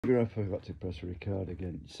I forgot to press record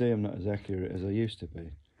again. See, I'm not as accurate as I used to be.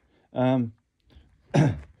 Um,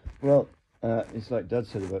 well, it's like Dad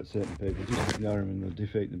said about certain people, just ignore them and they'll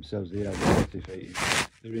defeat themselves. They are self-defeating.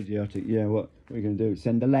 They're idiotic. Yeah, what are you going to do?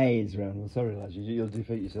 Send the lays round? Well, sorry, lads, you'll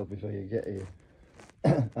defeat yourself before you get here.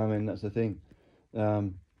 I mean, that's the thing. They're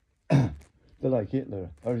like Hitler,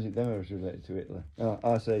 or is it them who's related to Hitler?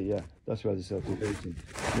 I say, yeah, that's why they're self-defeating.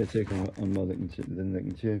 They take on more than they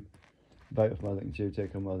can chew. Bite off more they can chew,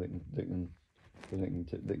 take on more they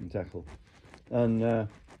can tackle. And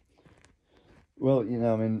well, you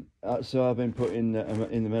know, I mean, so I've been put in the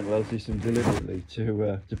mental health system deliberately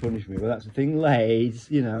to punish me. Well, that's the thing, lads.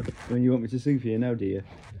 You know, when you want me to sing for you now, dear.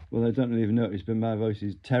 Well, I don't even notice, but my voice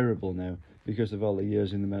is terrible now because of all the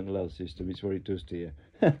years in the mental health system. It's what it does to you.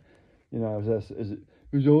 You know, as I say,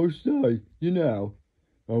 you know,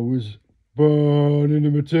 I was born in a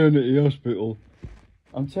maternity hospital.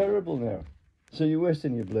 I'm terrible now. So you're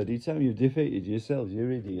wasting your bloody time. You've defeated yourselves.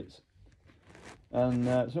 You're idiots. And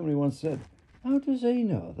somebody once said, "How does he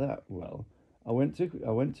know that?" Well, I went to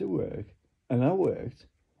work, and I worked.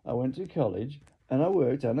 I went to college, and I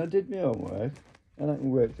worked, and I did my homework, and I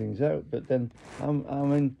can work things out. But then, I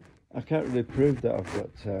can't really prove that I've got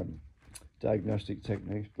diagnostic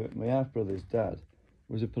techniques. But my half brother's dad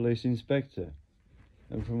was a police inspector,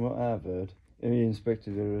 and from what I've heard, he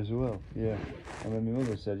inspected her as well. Yeah, and then my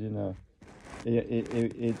mother said, you know, he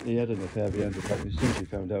had an affair behind the back, and as soon as she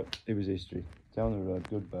found out it was history, down the road,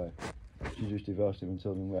 goodbye. She just divorced him and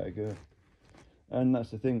told him where to go. And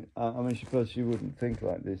that's the thing. I mean, suppose she wouldn't think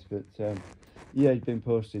like this, but yeah, he'd been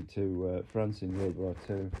posted to France in World War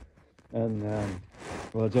II, and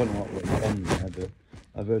well, I don't know what went on there, but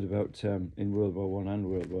I've heard about in World War One and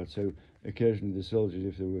World War Two, occasionally the soldiers,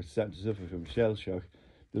 if they were starting to suffer from shell shock,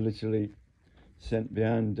 they're literally sent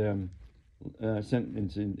behind, sent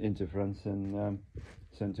into France and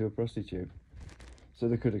sent to a prostitute. So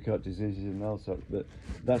they could have caught diseases and all sorts. But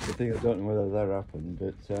that's the thing. I don't know whether that happened,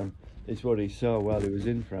 but it's what he saw while he was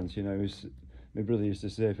in France. You know, my brother used to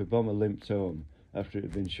say, if a bomber limped home after it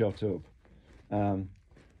had been shot up,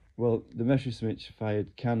 well, the Messerschmitts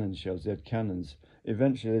fired cannon shells. They had cannons.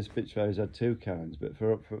 Eventually, the Spitfires had 2 cannons, but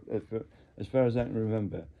for as far as I can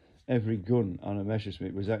remember, every gun on a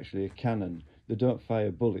Messerschmitt was actually a cannon. They don't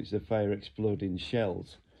fire bullets, they fire exploding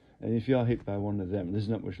shells. And if you're hit by one of them, there's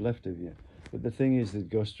not much left of you. But the thing is, they'd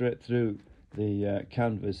go straight through the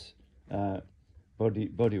canvas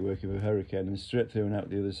bodywork of a Hurricane and straight through and out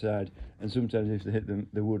the other side. And sometimes if they hit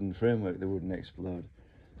the wooden framework, they wouldn't explode.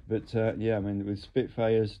 But yeah, I mean, with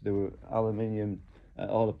Spitfires, there were aluminium,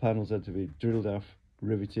 all the panels had to be drilled off,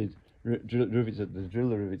 riveted, drill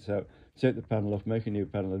the rivets out, take the panel off, make a new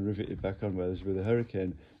panel and rivet it back on. Whereas with a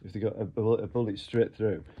Hurricane, if they got a bullet straight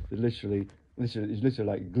through, they it's literally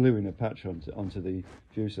like gluing a patch onto the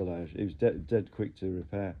fuselage. It was dead quick to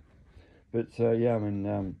repair. But yeah, I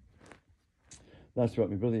mean, that's what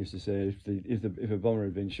my brother used to say. If a bomber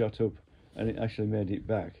had been shot up and it actually made it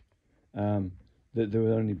back, that there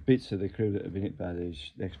were only bits of the crew that had been hit by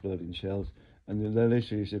these exploding shells, and they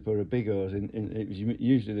literally used to put a big hose in. It was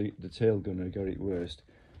usually the tail gunner got it worst,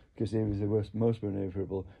 because he was the most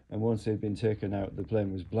manoeuvrable, and once they'd been taken out, the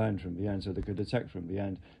plane was blind from behind, so they could attack from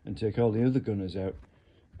behind and take all the other gunners out.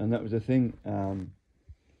 And that was the thing.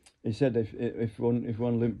 He said if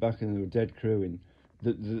one limped back and there were dead crew in,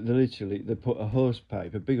 they put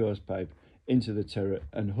a big hose pipe, into the turret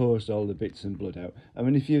and hosed all the bits and blood out. I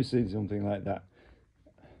mean, if you've seen something like that,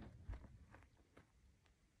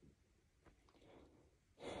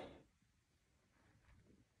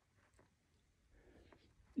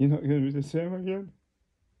 you're not going to be the same again.